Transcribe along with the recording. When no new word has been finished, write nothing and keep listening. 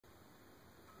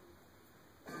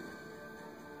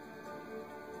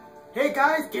Hey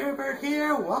guys, Gamerbird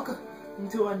here. Welcome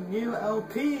to a new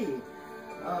LP.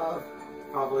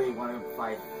 Probably one of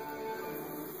my.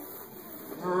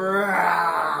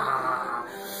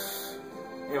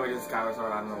 Anyway, this is Skyward.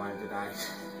 I don't know why I did that.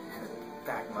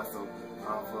 Back muscle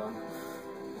problem.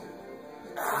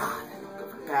 Go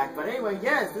for back. But anyway,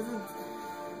 yes, this is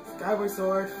Skyward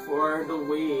Sword for the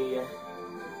Wii.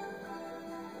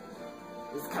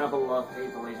 This is kind of a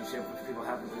love-hate relationship which people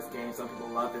have with this game. Some people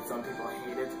love it, some people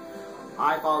hate it.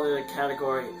 I fall in the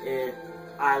category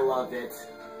I love it.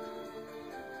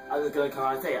 I'm just gonna come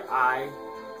out and say it. I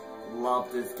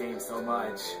love this game so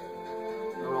much.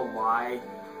 I don't know why.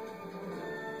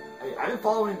 I've been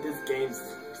following this game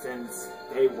since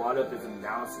day one of its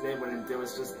announcement, when there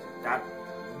was just that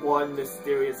one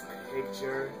mysterious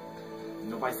picture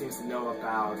nobody seems to know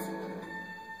about.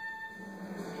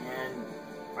 And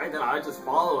right now, I was just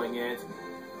following it.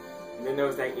 And then there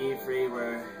was that E3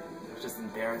 where it was just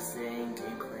embarrassing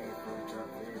gameplay footage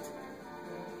of it.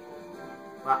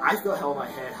 But I still held my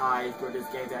head high for this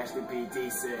game to actually be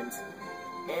decent.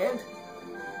 And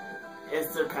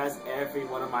it surpassed every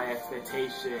one of my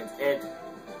expectations. It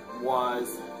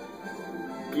was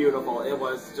beautiful. It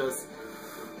was just,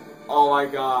 oh my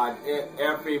god.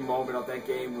 Every moment of that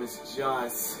game was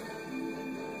just,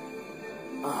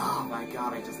 oh my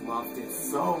god, I just loved it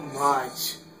so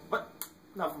much. But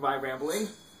enough of my rambling.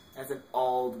 As an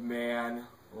old man,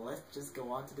 let's just go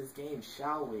on to this game,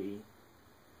 shall we?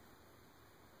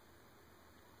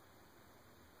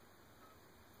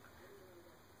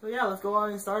 So yeah, let's go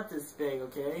on and start this thing,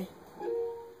 okay?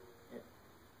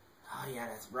 Oh yeah,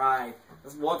 that's right.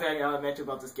 That's one thing I gotta mention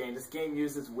about this game. This game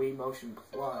uses Wii Motion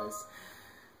Plus.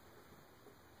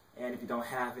 And if you don't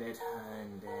have it,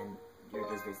 then you're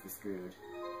just basically screwed.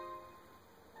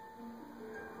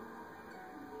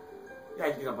 Yeah,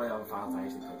 you can play other files. I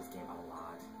actually play this game a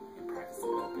lot and practice a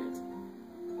little bit.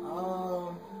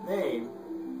 Name.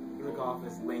 You look off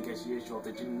as Link as usual,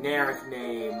 the generic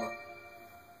name.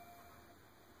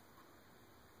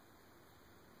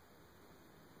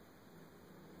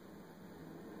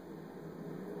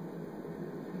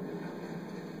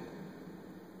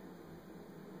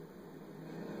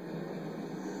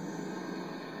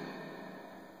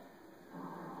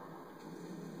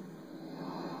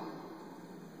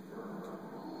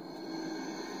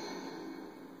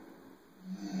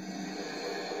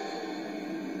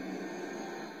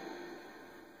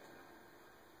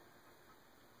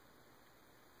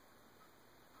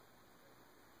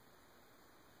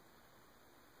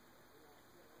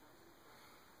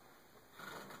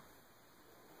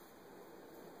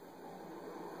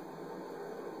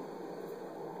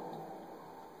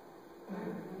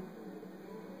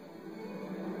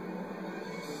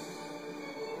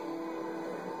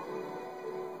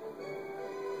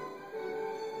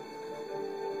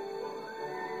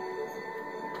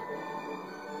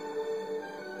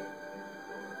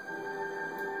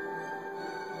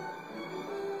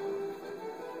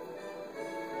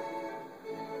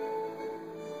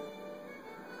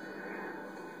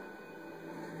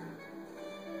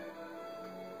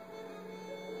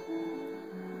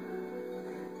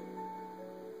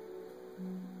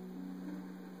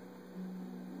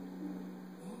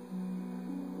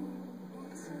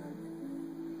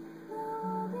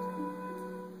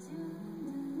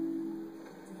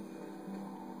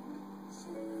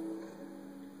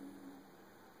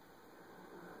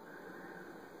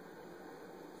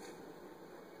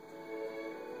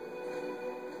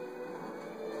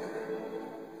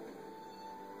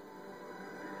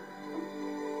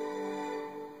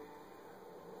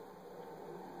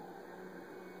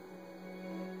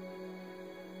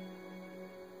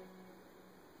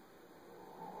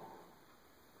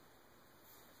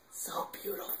 So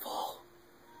beautiful.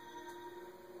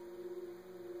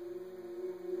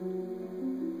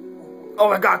 Oh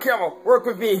my god, camera, work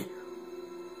with me.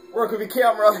 Work with me,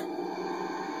 camera.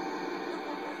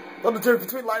 Love the difference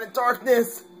between light and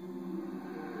darkness.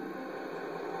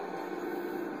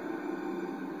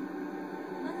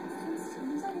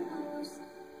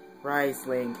 Rise,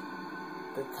 Link.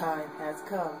 The time has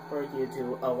come for you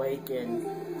to awaken.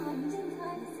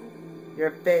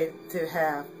 Your faith to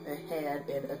have a hand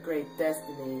in a great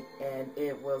destiny, and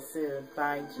it will soon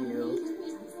find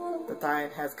you. The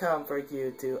time has come for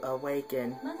you to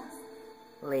awaken,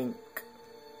 Link.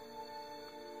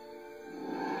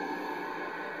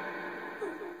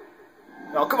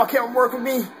 Oh, come on, camera, work with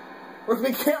me! Work with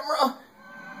me, camera!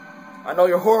 I know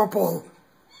you're horrible.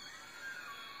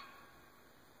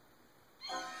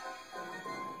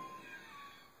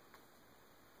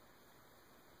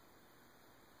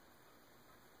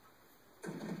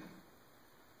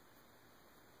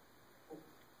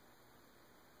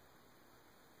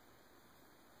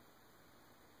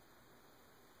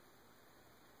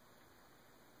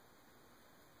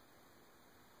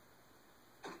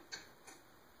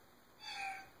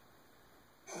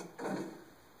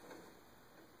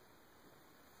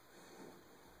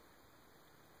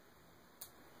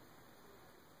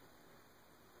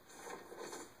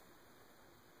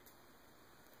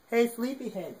 Hey,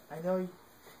 Sleepyhead, I know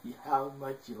how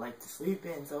much you like to sleep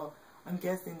in, so I'm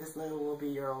guessing this letter will be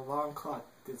your alarm clock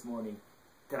this morning.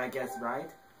 Did I guess right?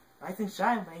 Rise and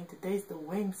shine, Link. Today's the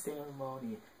wing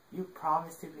ceremony. You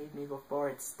promised to meet me before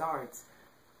it starts.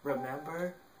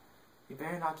 Remember? You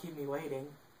better not keep me waiting.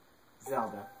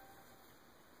 Zelda.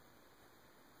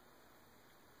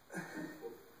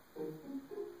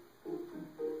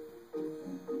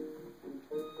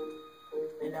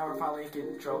 And now we're finally in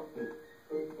control.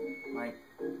 Like.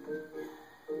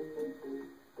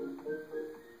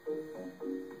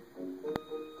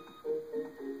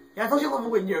 Yeah, don't you love it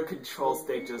when your control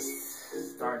stick just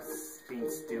starts being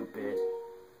stupid?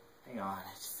 Hang on,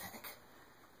 just a sec.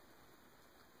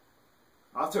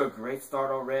 Off to a great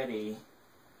start already.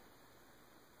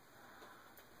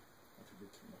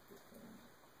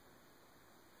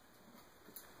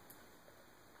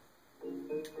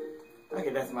 Okay,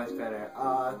 that's much better.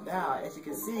 Now, as you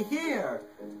can see here,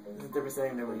 this is a different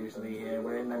setting than we're usually in.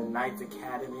 We're in the Knights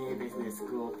Academy, basically a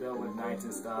school filled with knights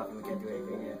and stuff, and we can't do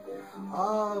anything yet.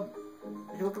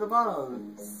 If you look at the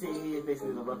bottom, see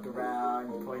basically the look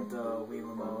around, you point the Wii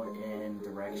remote in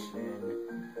direction,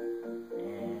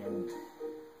 and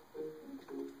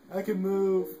I can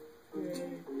move.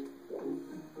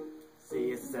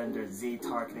 See, it's under Z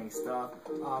targeting stuff.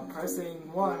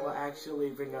 Pressing 1 will actually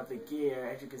bring up the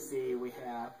gear. As you can see, we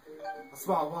have a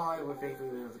small volume where basically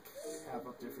we have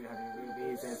up to 300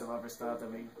 rubies and some other stuff that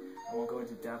I won't go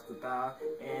into depth about.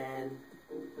 And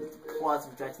the plus,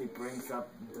 which actually brings up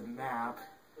the map.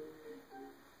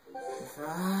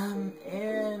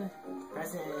 And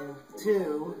pressing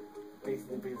 2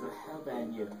 basically brings a hell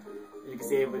menu. You can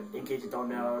see, in case you don't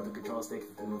know, the control stick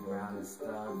is to move around and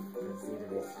stuff. You can see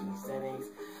the basic settings.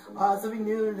 Something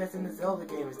new that's in the Zelda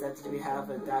game is that we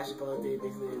have a dash ability.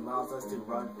 Basically allows us to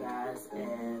run fast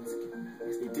and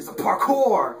basically do some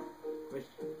parkour, which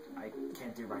I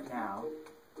can't do right now.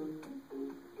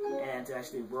 And to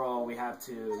actually roll, we have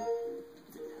to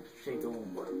shake the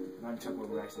nunchuck when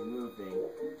we're actually moving.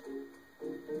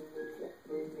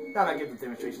 Now I get the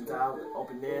demonstration tile,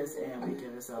 open this, and we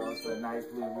get ourselves a nice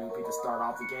blue rupee to start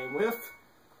off the game with.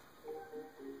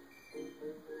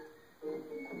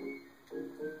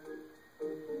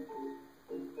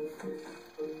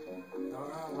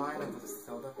 Online of the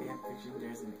Zelda fanfiction,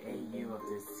 there's an AU of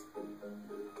this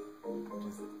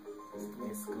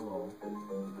just school.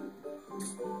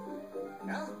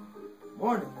 Yeah.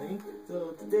 Morning, Link.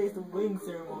 So today's the wing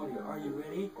ceremony. Are you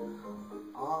ready?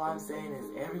 All I'm saying is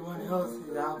everyone else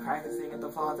is out practicing at the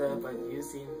plaza, but you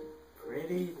seem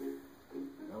pretty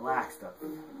relaxed about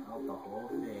the whole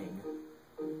thing.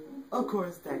 Of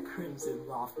course, that crimson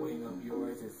loft wing of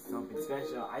yours is something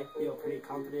special. I feel pretty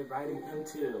confident riding him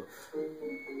too.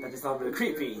 That just sounds really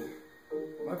creepy.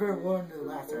 My favorite won the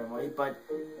last ceremony, but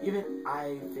even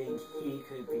I think he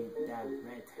could be that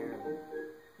red hair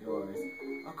yours.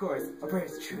 Of course, a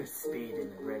bird's true speed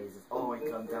in the race has always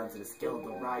come down to the skill of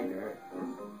the rider.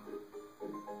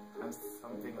 I'm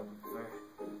something of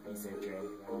a researcher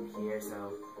around here,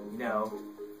 so you know,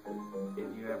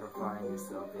 if you ever find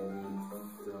yourself in need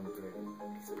some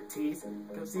expertise,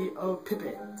 come see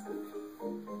Pippin.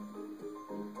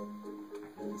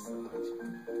 Thank you so much.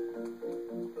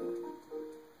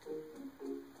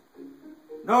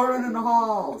 No running in the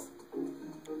halls!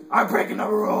 I'm breaking the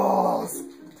rules!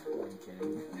 I'm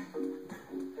kidding.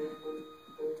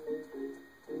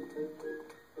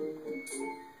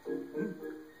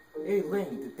 Hey Link,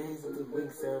 the days of the wing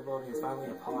ceremony is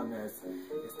finally upon us.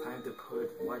 It's time to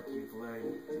put what you've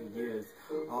learned to use.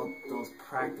 All those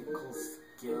practical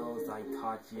skills I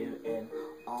taught you and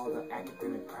all the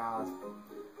academic prowess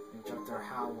Instructor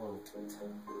Howell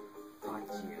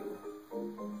taught you.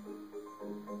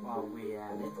 While we're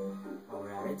at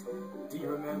it, do you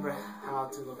remember how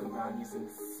to look around using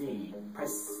C?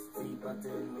 Press C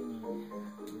button when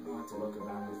you want to look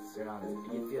around and surroundings.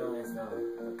 If you feel as though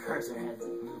the cursor has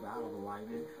moved out of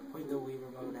alignment, point the Wii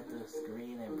remote at the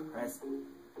screen and press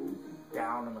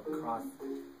down on the cross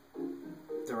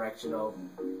directional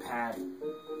pad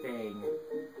thing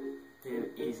to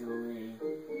easily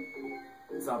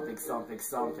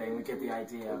something. We get the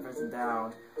idea. Pressing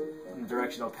down on the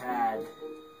directional pad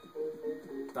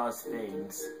does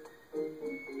things.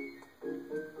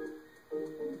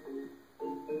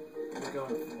 We're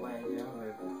going away, you know,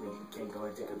 we can't go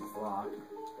into it because it's locked.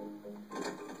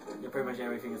 Yeah, pretty much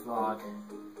everything is locked.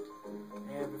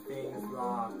 Everything is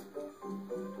locked.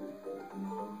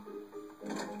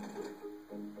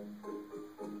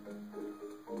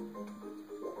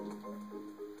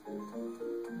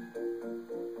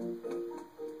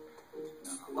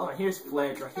 Oh, and here's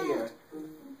Fledge right here.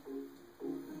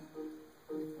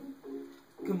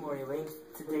 Good morning.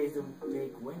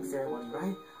 big wing ceremony,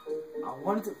 right? I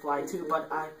wanted to fly too,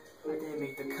 but I didn't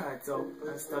make the cut, so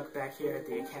I'm stuck back here at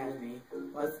the academy.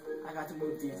 Plus, I got to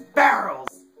move these barrels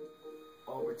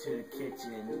over to the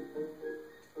kitchen.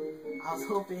 I was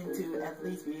hoping to at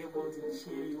least be able to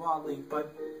cheer you on, Link,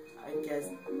 but I guess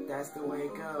that's the way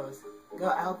it goes. Go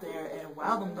out there and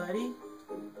wow them, buddy.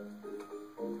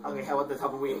 Okay, how about this? How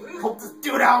about we help this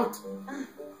dude out?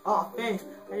 Oh, thanks.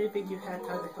 I didn't think you had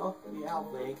time to help me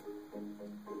out, Link.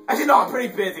 Actually, no, I'm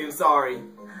pretty busy. I'm sorry.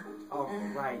 Oh,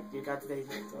 right. You got today's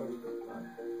story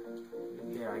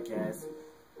there, I guess.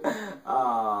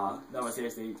 No, but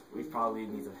seriously, we probably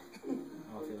need to...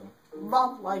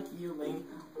 Not like you, Link.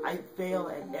 I fail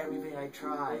at everything I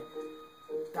try.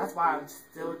 That's why I'm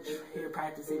still here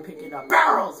practicing picking up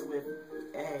barrels with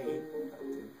A.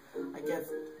 I guess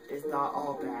it's not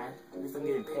all bad. At least I'm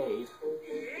getting paid.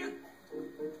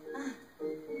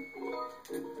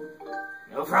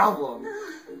 No problem.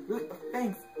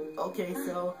 Thanks. Okay,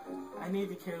 so I need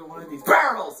to carry one of these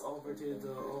barrels over to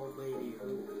the old lady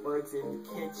who works in the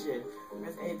kitchen.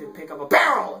 Press A to pick up a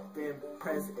barrel, then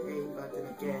press A button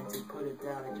again to put it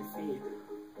down at your feet.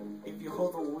 If you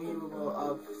hold the Wii remote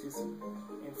up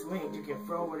and swing, you can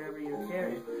throw whatever you're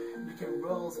carrying. You can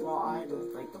roll small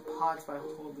items like the pots by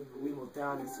holding the Wii remote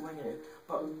down and swinging it.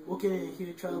 But we'll get in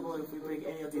huge trouble if we break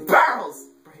any of these barrels!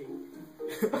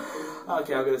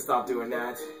 Okay, I'm gonna stop doing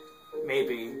that.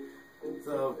 Maybe.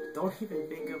 So, don't even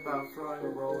think about throwing a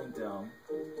rolling dome.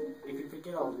 If you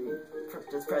forget all the,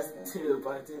 just press 2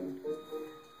 button.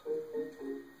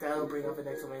 That'll bring up an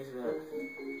exclamation of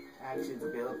actions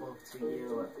available to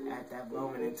you at that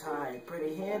moment in time.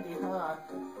 Pretty handy, huh?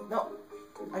 No,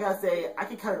 I gotta say, I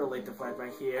can kind of relate to Fred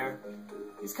right here.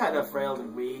 He's kind of frail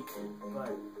and weak,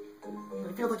 but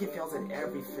I feel like he fails at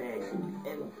everything.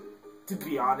 And to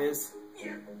be honest,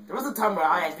 there was a time where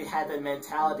I actually had that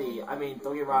mentality. I mean,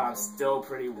 don't get me wrong, I'm still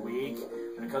pretty weak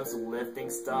when it comes to lifting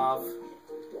stuff.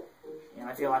 And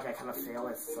I feel like I kind of fail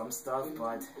at some stuff,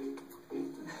 but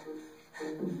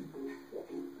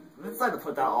I decided to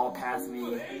put that all past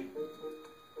me.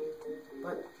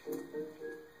 But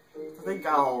I think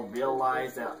I'll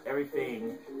realize that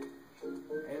everything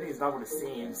is not what it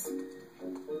seems.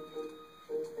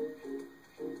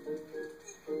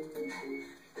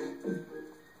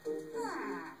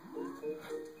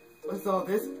 What's all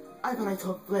this? I thought I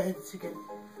told Glenn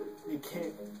you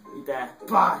can't eat that.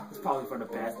 But it's probably for the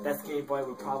best. That skinny boy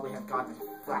would probably have gotten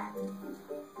flat.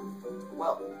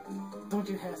 Well, don't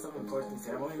you have some important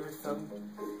ceremony or some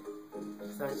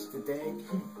such today?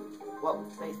 Well,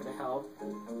 thanks for the help.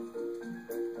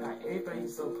 Alright,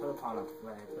 everybody's so put upon a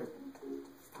flag, but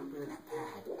it's not really that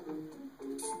bad.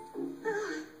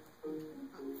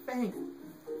 Thanks.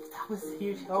 That was a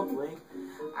huge help, Link.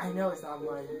 I know it's not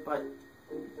money, but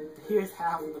here's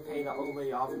half of the pay the old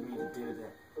lady offered me to do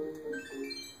that.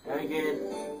 And I get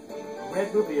a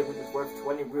red rupee, which is worth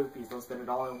 20 rupees. Don't spend it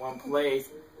all in one place.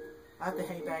 I have to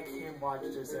hang back here and watch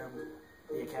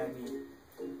the academy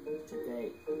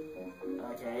today.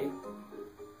 Okay.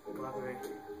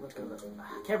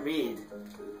 I can't read.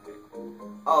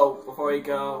 Oh, before we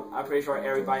go, I'm pretty sure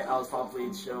everybody else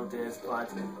probably showed this,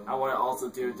 but I want to also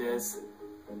do this.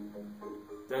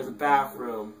 There's a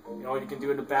bathroom. You know what you can do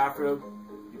in the bathroom?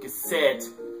 You can sit.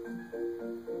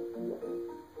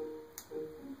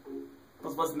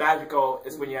 But what's magical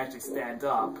is when you actually stand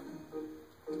up.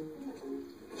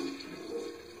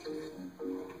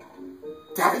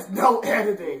 That is no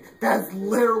editing! That is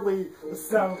literally the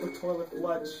sound of the toilet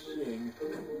flushing.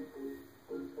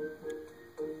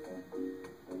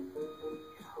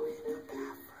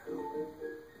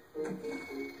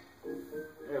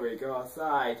 There we go,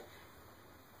 outside.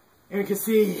 And you can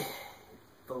see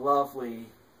the lovely,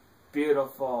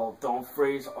 beautiful, don't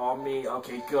freeze on me,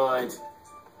 okay good.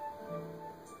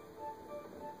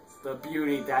 The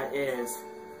beauty that is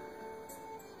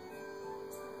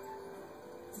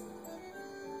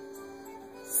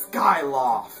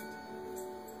Skyward.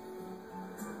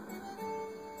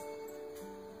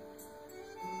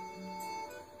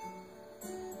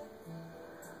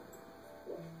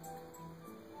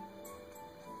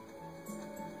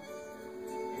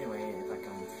 Anyway, if I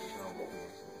can show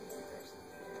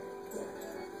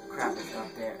crap is up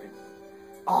there.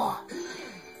 Oh,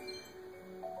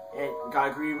 and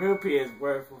got a green rupee is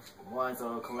worth one,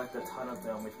 so collect a ton of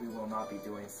them, which we will not be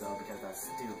doing so because that's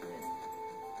stupid.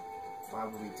 Why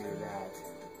would we do that?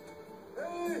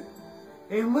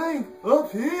 Hey Link,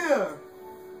 up here!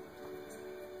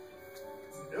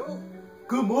 No.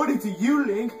 Good morning to you,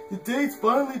 Link. Today's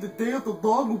finally the day of the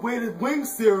long-awaited wing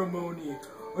ceremony.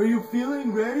 Are you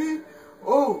feeling ready?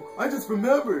 Oh, I just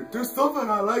remembered. There's something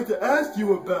I'd like to ask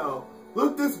you about.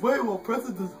 Look this way while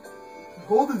pressing the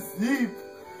hold the Z,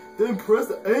 then press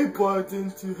the A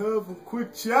button to have a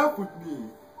quick chat with me.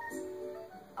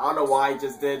 I don't know why I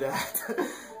just did that.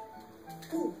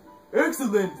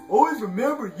 Excellent! Always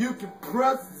remember you can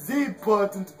press Z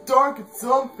button to target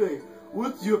something.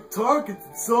 Once you have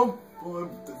targeted someone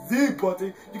with the Z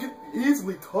button, you can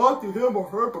easily talk to him or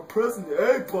her by pressing the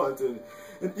A button.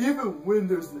 And even when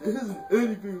there isn't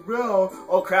anything around,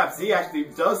 oh crap, Z actually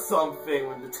does something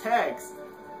with the text.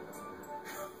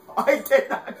 I did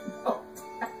not know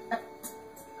that.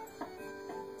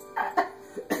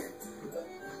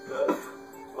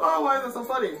 Oh, why is that so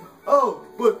funny? Oh,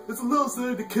 but it's a little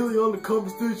silly to carry on the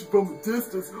conversation from a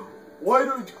distance. Why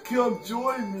don't you come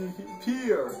join me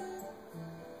here?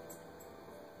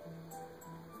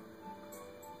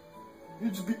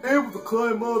 You should be able to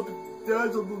climb up and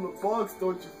dash up in the box,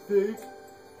 don't you think?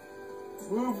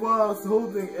 Move while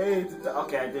holding A to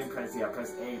okay, I didn't press E, I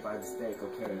pressed A by mistake,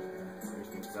 okay.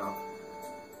 So.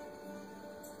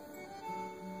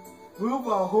 Move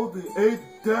while holding A to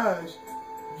dash.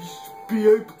 You should be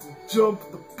able to jump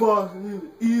the box really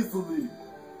easily.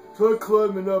 Try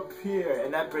climbing up here.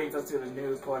 And that brings us to the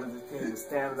new part of the thing, the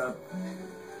stamina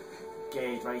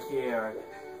gauge right here.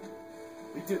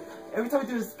 Every time we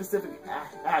do a specific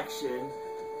action,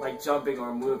 like jumping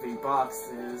or moving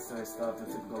boxes or stuff, the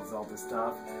typical Zelda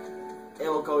stuff, it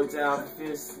will go down,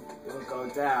 it will go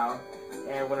down,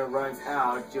 and when it runs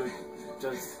out, you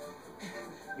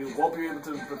won't be able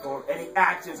to perform any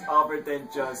actions other than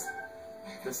just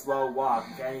the slow walk.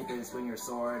 If anything, swing your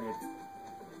sword.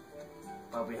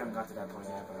 Well, we haven't got to that point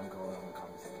yet, but I'm going on the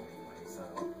conversation anyway, so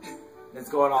it's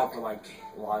going on for like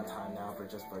a long time now,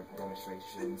 just for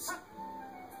demonstrations.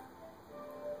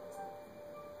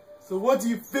 So what do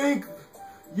you think?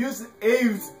 Using A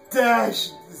to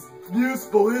dash is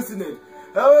useful, isn't it?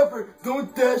 However,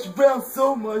 don't dash around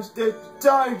so much that you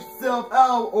tire yourself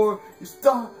out or your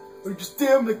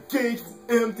stamina gauge will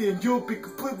empty and you'll be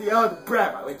completely out of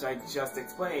breath. Which I just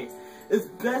explained. It's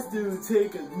best to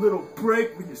take a little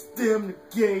break when your stamina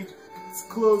gauge is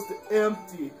close to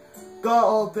empty. Got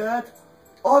all that?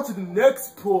 On to the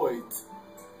next point.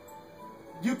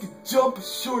 You can jump a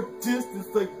short distance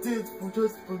like this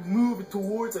just for moving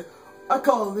towards it. I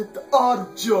call it the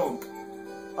auto jump.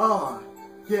 Ah,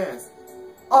 yes,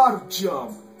 auto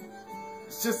jump.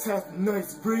 It just has a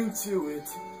nice ring to it.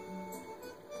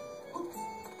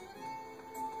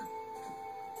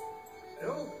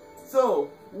 So,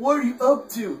 what are you up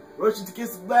to? Rushing to get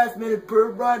some last minute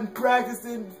bird riding practice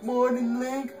in the morning,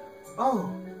 Link?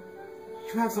 Oh,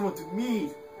 you have someone to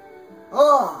meet.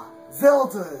 Ah,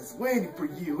 Zelda is waiting for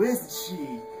you, isn't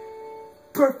she?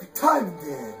 Perfect timing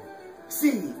then.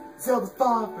 See, Zelda's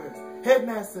father,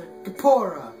 Headmaster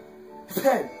Kapora, his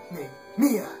pet named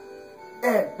Mia,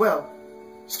 and, well,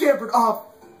 scampered off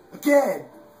again.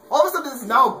 All of a sudden, this is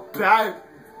now bad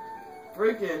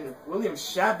freaking William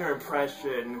Shatner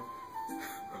impression.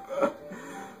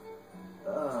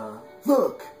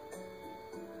 Look!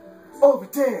 Over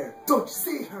there! Don't you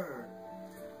see her?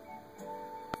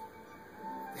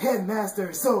 The headmaster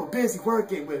is so busy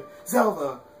working with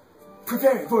Zelda,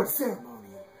 preparing for the ceremony.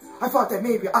 I thought that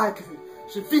maybe I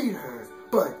should feed her,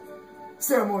 but the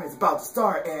ceremony is about to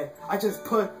start and I just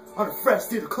put on a fresh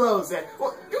suit of clothes and...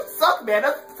 Well, you suck, man.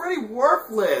 That's pretty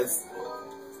worthless.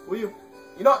 Will you...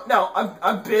 You know, no,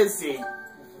 I'm busy.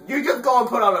 You just go and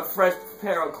put on a fresh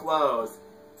pair of clothes.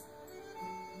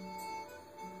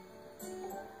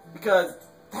 Because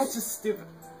that's just stupid.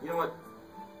 You know what?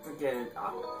 Forget it.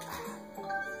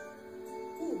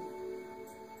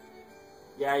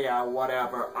 Yeah,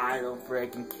 whatever. I don't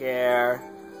freaking care.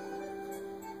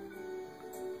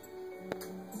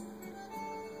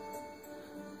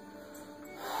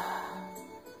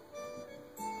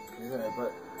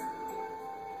 But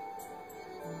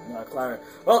no, climbing.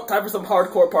 Well, time for some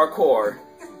hardcore parkour.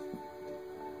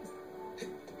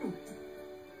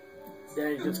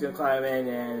 Then you're just gonna climb in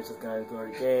and it's just gonna go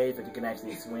to the gate, but you can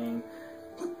actually swing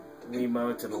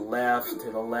remote to the left,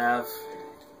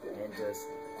 and just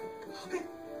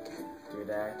do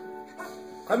that.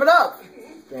 Climb it up!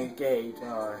 Then gate,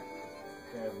 or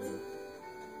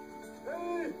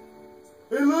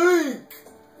Hey Link!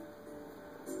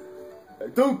 I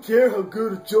don't care how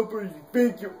good a jumper you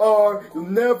think you are, you'll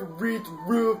never reach a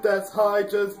roof that's high,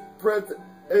 just press the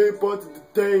A button to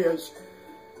dash.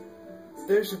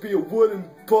 There should be a wooden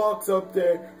box up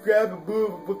there, grab and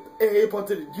move it with the A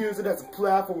button and use it as a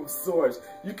platform of sorts.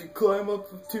 You can climb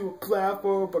up to a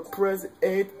platform by pressing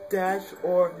A to dash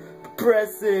or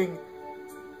pressing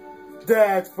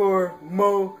dash for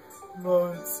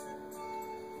moments.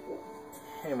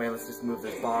 Anyway, let's just move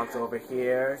this box over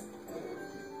here.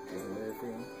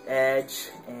 edge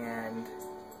and...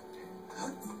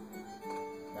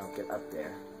 Now get up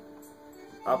there.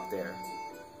 Up there.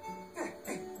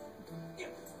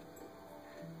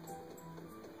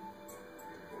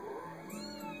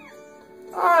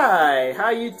 Hi, how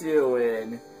you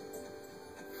doing?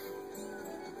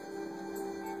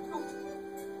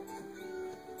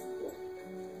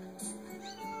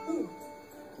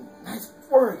 Nice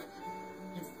work!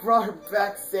 You brought her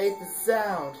back safe and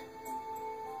sound.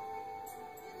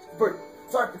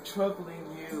 Sorry for troubling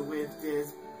you with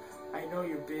this. I know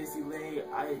you're busy late.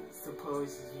 I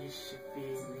suppose you should be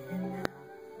leaving now.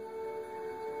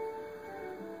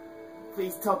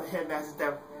 Please tell the headmaster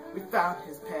that we found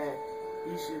his pet.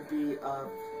 He should be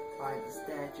up by the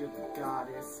statue of the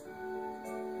goddess.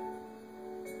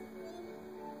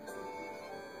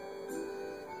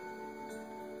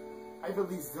 I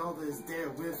believe Zelda is there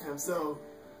with him, so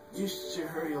you should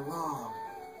hurry along.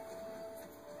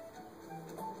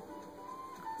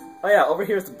 Oh yeah, over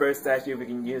here is the bird statue. We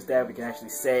can use that. We can actually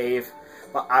save.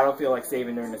 But I don't feel like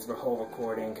saving during this whole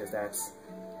recording because that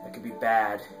could be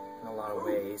bad in a lot of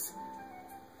ways.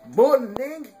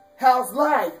 Morning! How's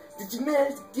life? Did you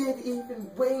manage to get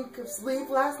even wink of sleep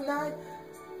last night?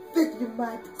 Think you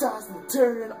might be tossing and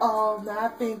turning all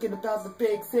night thinking about the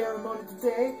big ceremony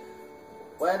today?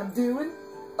 What I'm doing?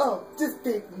 Oh, just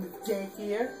picking the cake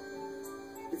here.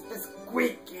 It's been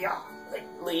squeaky off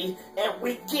lately, and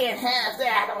we can't have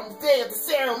that on the day of the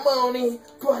ceremony.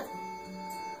 But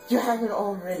you haven't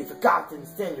already forgotten to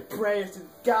send your prayers to the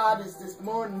goddess this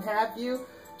morning, have you?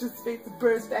 Just face the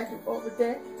bird statue over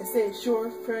there and say a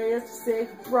short prayer to save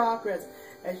your progress.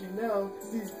 As you know,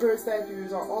 these bird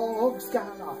statues are all over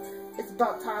Skyward. It's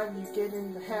about time you get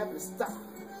in the habit of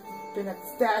stopping at the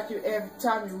statue every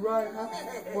time you run up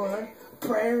one.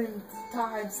 Prayer in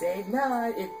time, save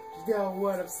night, if you know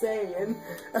what I'm saying.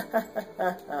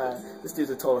 This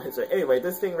dude's a total hipster. Anyway,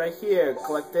 this thing right here,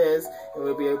 collect this, and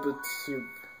we'll be able to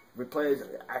replace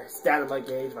our stamina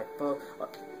gauge, my phone,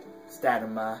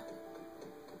 stamina.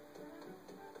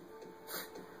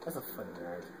 That's a funny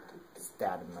word.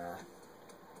 Stamina.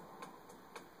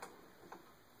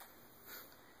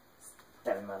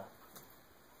 Stamina.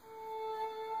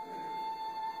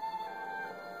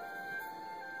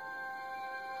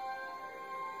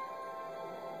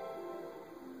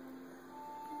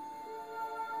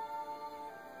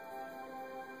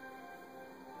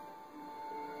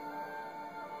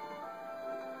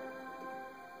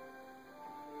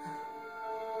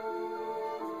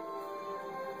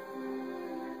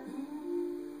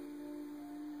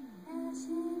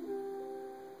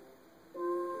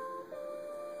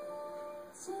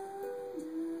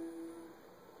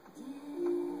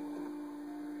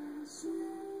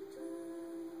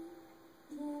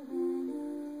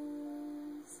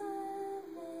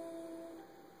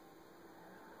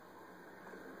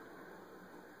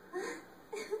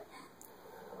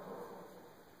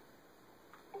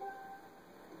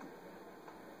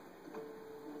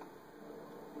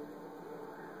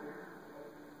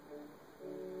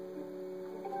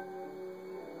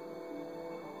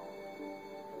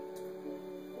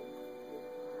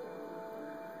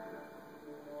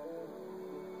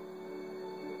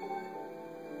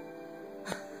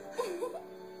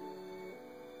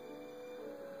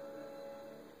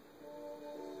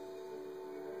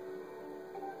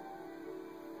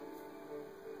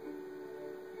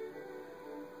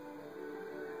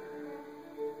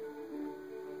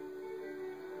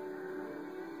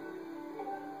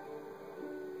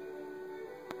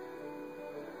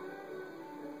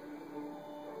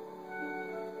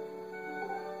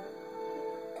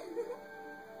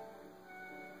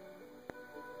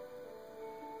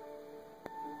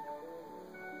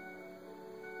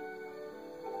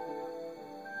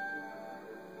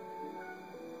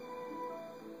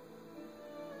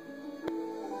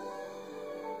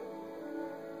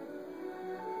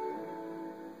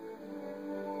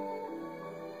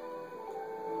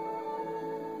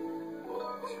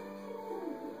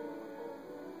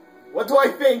 What do I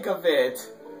think of it?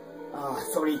 Oh,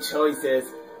 so many choices.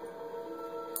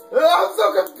 Oh, I'm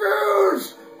so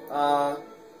confused!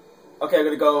 Okay, I'm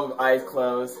gonna go eyes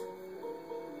closed.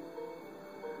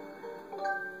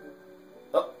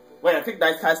 Oh, wait, I think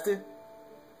nice casting.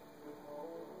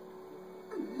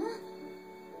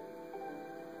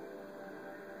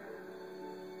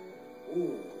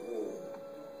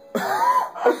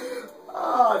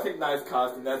 Oh, I think nice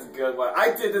costume. That's a good one.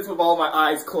 I did this with all my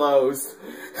eyes closed.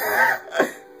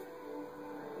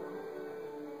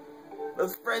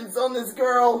 Let's friend zone this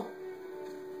girl.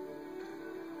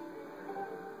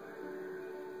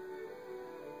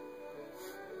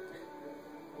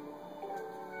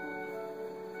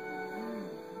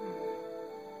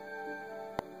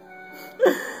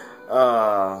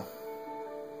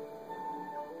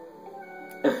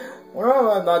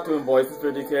 Why I'm not doing voices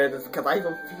for these characters? Because I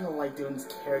don't feel like doing these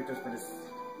characters for these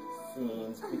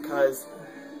scenes. Because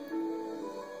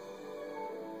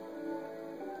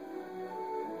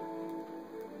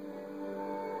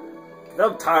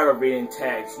I'm tired of reading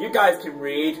text. You guys can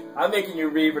read. I'm making you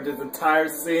read for this entire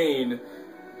scene.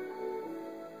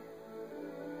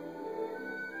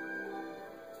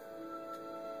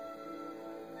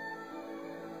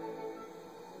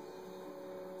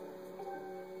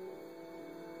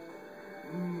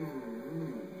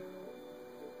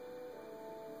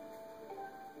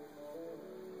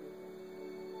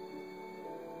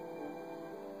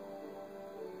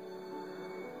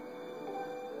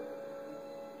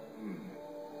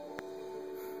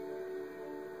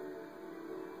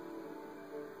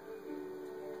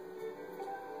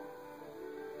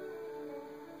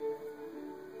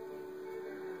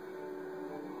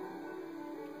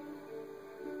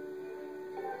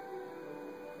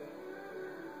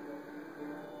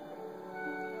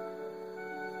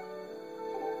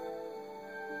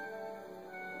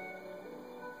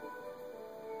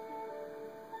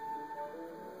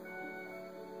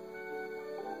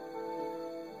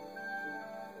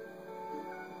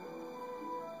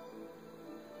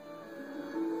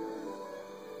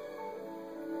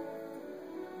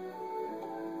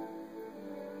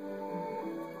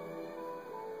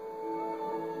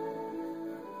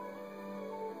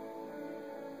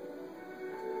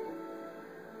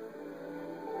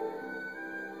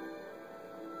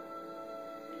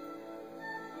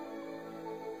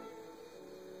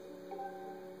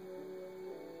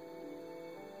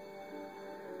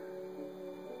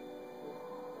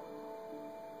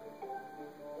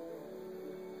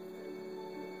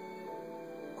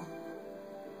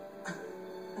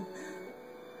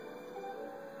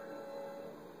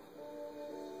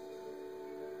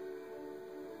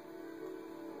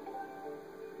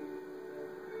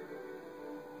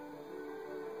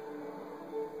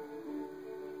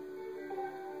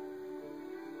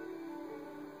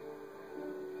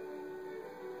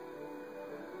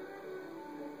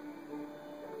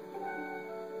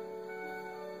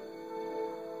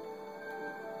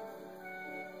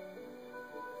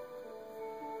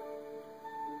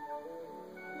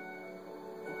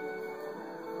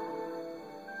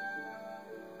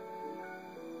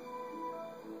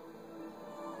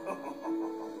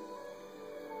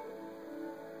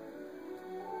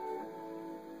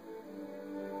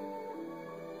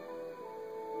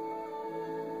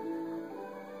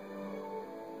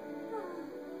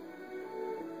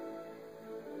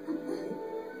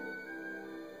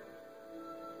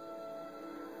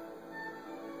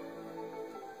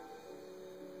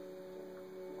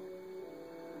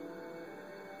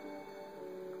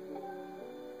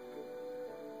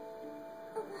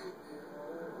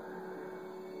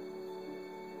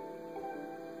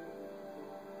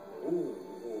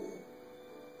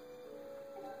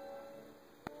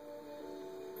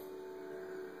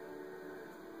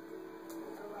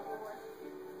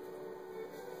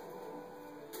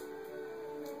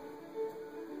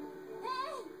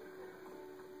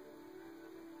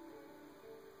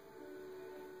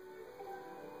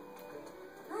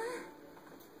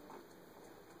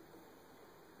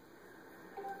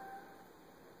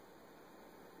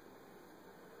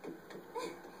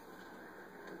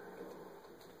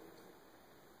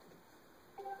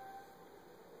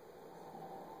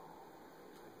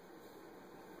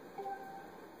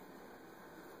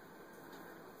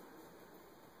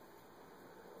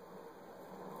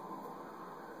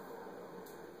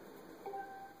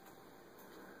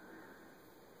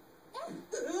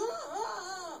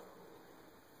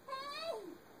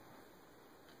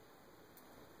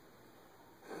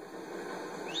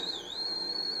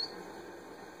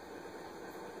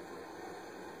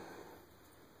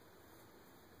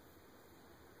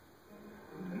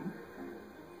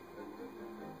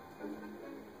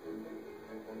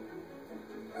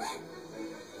 What?